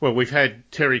Well, we've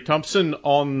had Terry Thompson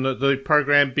on the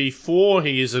program before.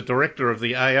 He is a director of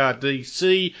the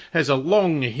ARDC, has a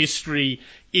long history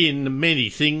in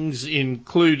many things,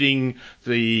 including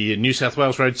the New South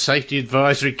Wales Road Safety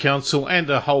Advisory Council and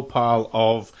a whole pile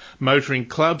of motoring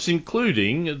clubs,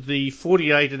 including the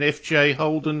 48 and FJ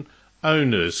Holden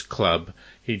Owners Club.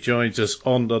 He joins us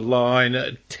on the line.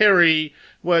 Terry,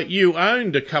 well, you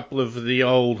owned a couple of the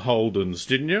old Holdens,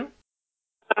 didn't you?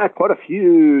 Quite a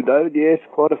few, Dode, yes,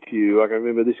 quite a few. I can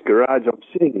remember this garage I'm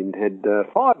sitting in had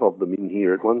 5 of them in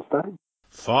here at one stage.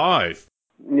 5?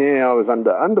 Yeah, I was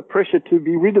under pressure to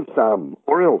be rid of some,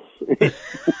 or else.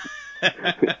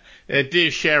 Dear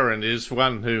Sharon is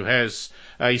one who has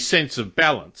a sense of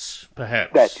balance,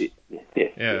 perhaps. That's it, yes.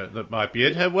 Yeah, that might be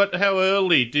it. How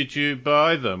early did you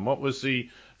buy them? What was the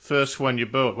first one you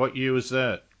bought? What year was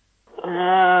that?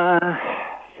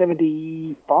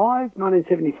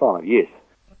 1975, yes.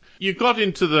 You got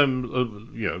into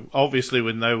them, obviously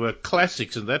when they were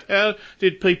classics and that. How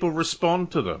did people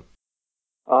respond to them?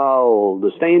 Oh,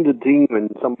 the standard thing when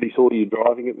somebody saw you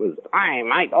driving it was, "Hey,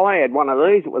 mate, I had one of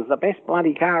these. It was the best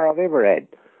bloody car I've ever had."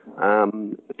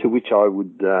 To which I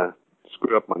would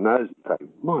screw up my nose and say,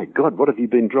 "My God, what have you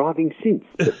been driving since?"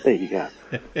 But there you go.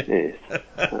 Yes.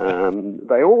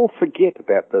 They all forget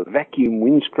about the vacuum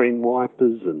windscreen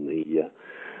wipers and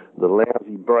the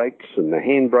lousy brakes and the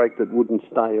handbrake that wouldn't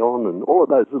stay on and all of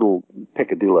those little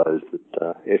peccadillos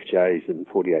that FJs and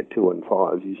 48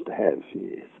 215s used to have,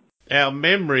 yes. Our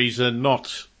memories are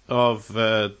not of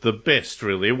the best,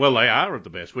 really. Well, they are of the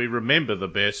best. We remember the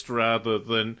best rather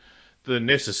than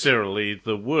necessarily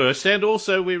the worst, and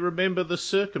also we remember the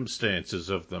circumstances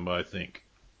of them, I think.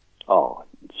 Oh,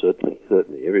 certainly.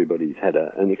 Everybody's had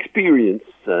an experience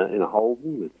in a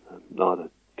Holden with neither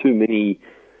too many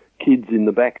kids in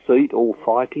the back seat, all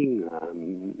fighting,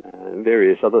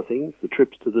 various other things, the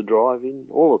trips to the drive-in,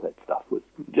 all of that stuff was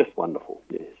just wonderful,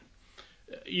 yes.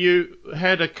 You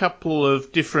had a couple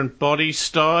of different body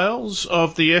styles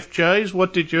of the FJs.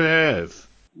 What did you have?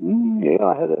 Yeah,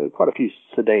 I had quite a few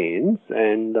sedans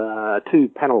and 2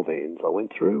 panel vans I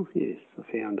went through, yes. I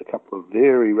found a couple of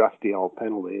very rusty old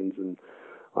panel vans and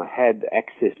I had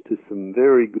access to some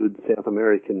very good South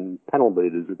American panel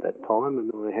beaters at that time,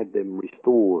 and I had them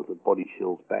restore the body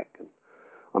shells back. And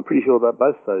I'm pretty sure that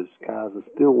both those cars are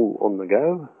still on the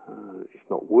go, if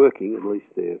not working. At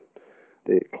least they're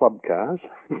club cars.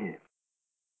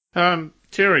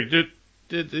 Terry,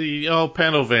 did the old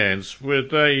panel vans, were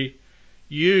they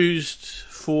used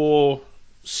for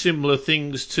similar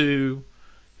things to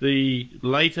the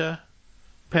later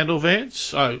panel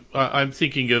vans? I'm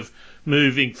thinking of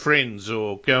moving friends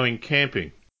or going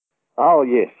camping. Oh,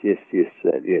 yes,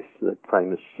 that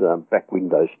famous back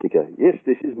window sticker. Yes,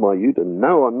 this is my ute, and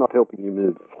no, I'm not helping you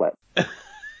move the flat.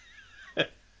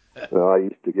 Well, I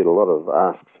used to get a lot of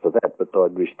asks for that, but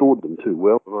I'd restored them too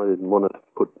well, and I didn't want to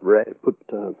put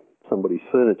somebody's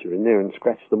furniture in there and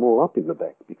scratch them all up in the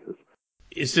back. Because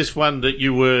is this one that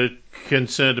you were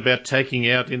concerned about taking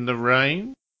out in the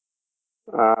rain?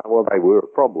 Well, they were a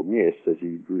problem, yes. As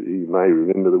you may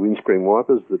remember the windscreen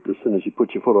wipers, that as soon as you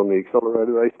put your foot on the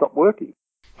accelerator, they stop working.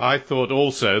 I thought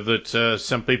also that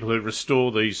some people who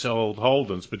restore these old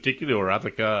Holdens, particularly, or other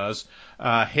cars,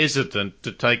 are hesitant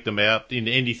to take them out in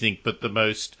anything but the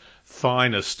most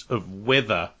finest of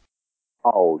weather.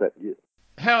 Oh, that, yeah.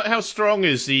 How strong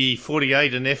is the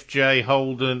 48 and FJ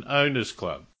Holden Owners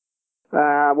Club?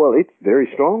 Well, it's very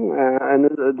strong, and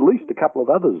at least a couple of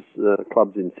others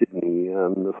clubs in Sydney.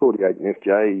 The 48 and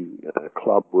FJ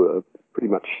club were pretty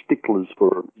much sticklers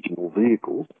for original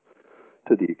vehicles,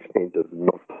 to the extent of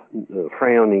not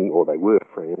frowning, or they were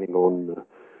frowning on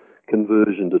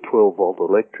conversion to 12-volt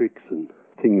electrics and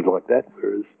things like that,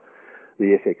 whereas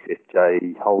the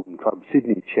FXFJ Holden Club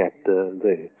Sydney chapter,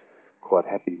 they're quite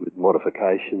happy with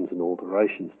modifications and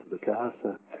alterations to the car.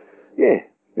 So, yeah,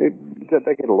 they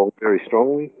get along very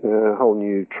strongly. A whole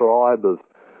new tribe of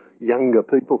younger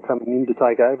people coming in to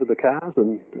take over the cars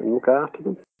and look after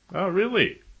them. Oh,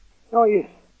 really? Oh, yes.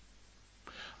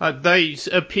 They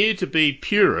appear to be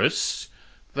purists.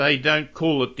 They don't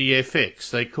call it the FX.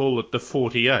 They call it the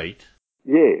 48.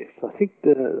 Yes, I think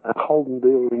a Holden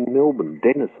dealer in Melbourne,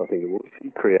 Dennis, I think it was, he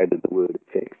created the word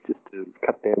FX just to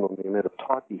cut down on the amount of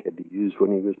type he had to use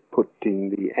when he was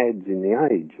putting the ads in the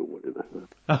Age or whatever.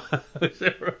 Is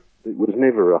that right? It was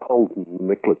never a Holden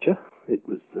nomenclature. It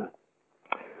was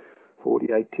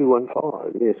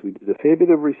 48215. Yes, we did a fair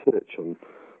bit of research on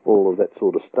all of that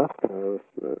sort of stuff.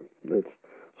 That's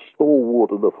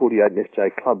stalwart of the 48 and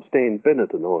FJ Club, Stan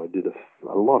Bennett, and I did a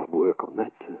lot of work on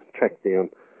that to track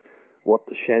down what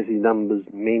the chassis numbers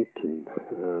meant, and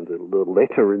the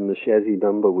letter in the chassis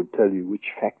number would tell you which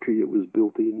factory it was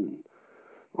built in, and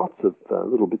lots of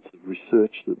little bits of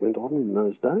research that went on in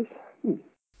those days.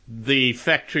 The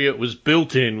factory it was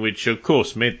built in, which of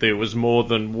course meant there was more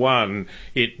than one,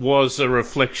 it was a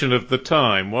reflection of the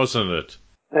time, wasn't it?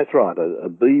 That's right. A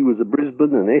B was a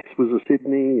Brisbane, an S was a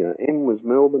Sydney, M was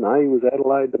Melbourne, A was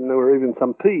Adelaide, and there were even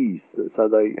some P's, so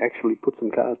they actually put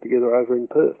some cars together over in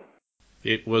Perth.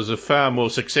 It was a far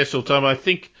more successful time. I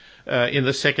think in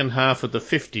the second half of the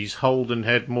 50s, Holden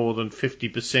had more than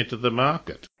 50% of the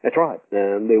market. That's right.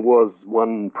 There was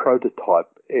one prototype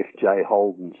FJ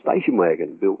Holden station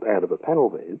wagon built out of a panel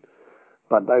van,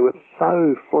 but they were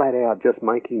so flat out just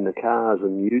making the cars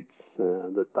and utes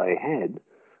that they had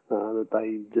that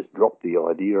they just dropped the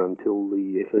idea until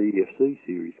the FE/FC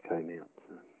series came out.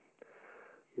 So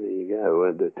there you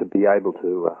go. To be able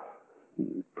to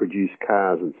produce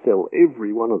cars and sell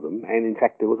every one of them, and in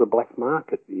fact there was a black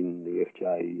market in the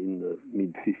FJ in the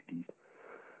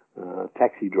mid-50s.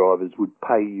 Taxi drivers would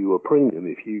pay you a premium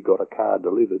if you got a car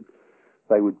delivered.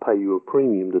 They would pay you a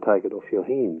premium to take it off your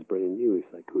hands, brand new,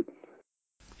 if they could.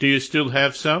 Do you still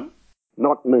have some?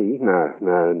 Not me, no.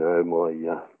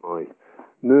 My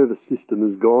nervous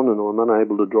system is gone, and I'm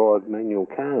unable to drive manual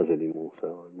cars anymore.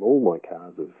 So all my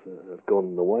cars have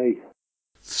gone the way.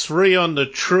 3 on the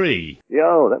tree. Yeah,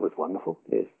 oh, that was wonderful.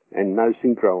 Yes, and no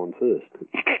synchro on first.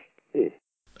 Yeah.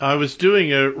 I was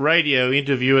doing a radio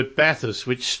interview at Bathurst,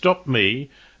 which stopped me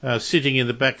sitting in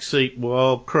the back seat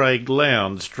while Craig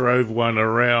Lowndes drove one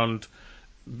around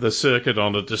the circuit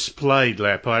on a displayed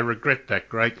lap. I regret that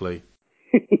greatly.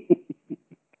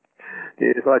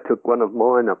 Yes, I took one of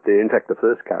mine up there. In fact, the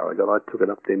first car I got, I took it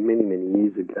up there many, many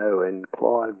years ago, and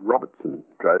Clive Robinson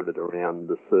drove it around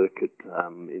the circuit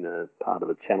in a part of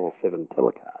a Channel 7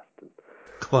 telecast.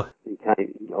 He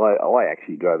came. I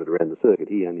actually drove it around the circuit.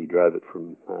 He only drove it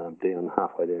from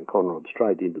halfway down Conrod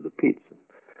Straight into the pits. And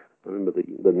I remember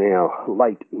the now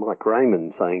late Mike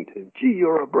Raymond saying to him, "Gee,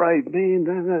 you're a brave man."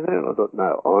 I thought,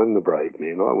 no, I'm the brave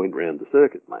man. I went round the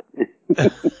circuit,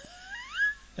 mate.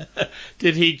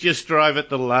 Did he just drive at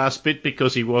the last bit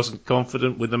because he wasn't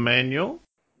confident with the manual?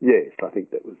 Yes, I think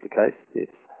that was the case, yes.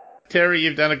 Terry,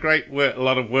 you've done a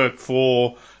lot of work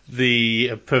for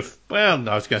the, I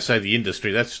was going to say the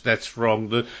industry, that's wrong,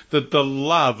 the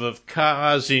love of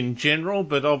cars in general,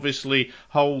 but obviously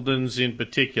Holdens in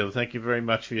particular. Thank you very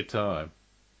much for your time.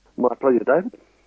 My pleasure, David.